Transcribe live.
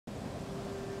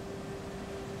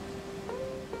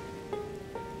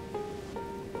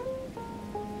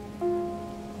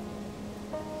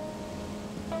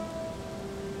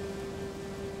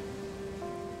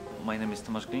My name is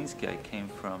Tomasz Glinski. I came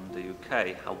from the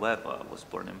UK, however, I was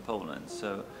born in Poland,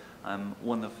 so I'm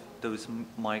one of those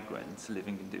migrants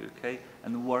living in the UK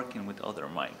and working with other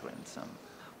migrants.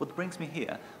 What brings me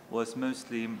here was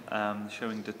mostly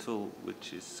showing the tool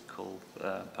which is called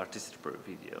Participatory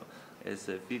video. It's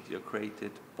a video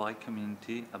created by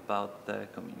community about the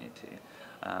community,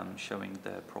 showing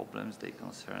their problems, their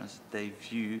concerns, their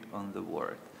view on the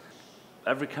world.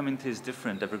 Every community is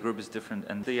different, every group is different,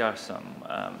 and there are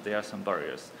some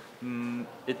barriers. In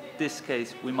this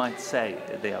case, we might say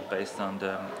that they are based on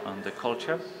the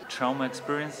culture, trauma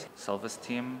experience,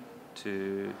 self-esteem,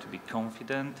 to be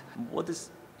confident. What is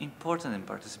important in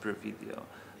participatory video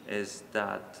is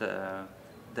that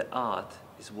the art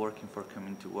is working for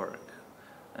community work.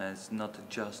 It's not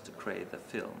just to create a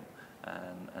film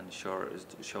and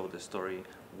show the story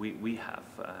we have,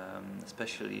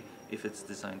 especially if it's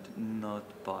designed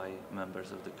not by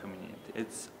members of the community.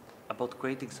 It's about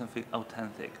creating something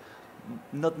authentic,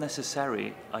 not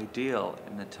necessarily ideal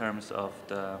in the terms of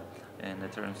the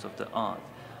art,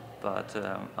 but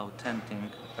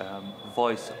authentic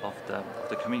voice of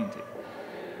the community.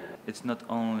 It's not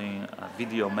only a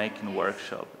video making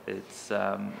workshop. It's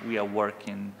we are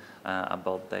working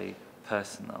about the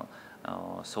personal,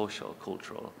 social,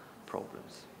 cultural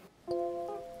problems.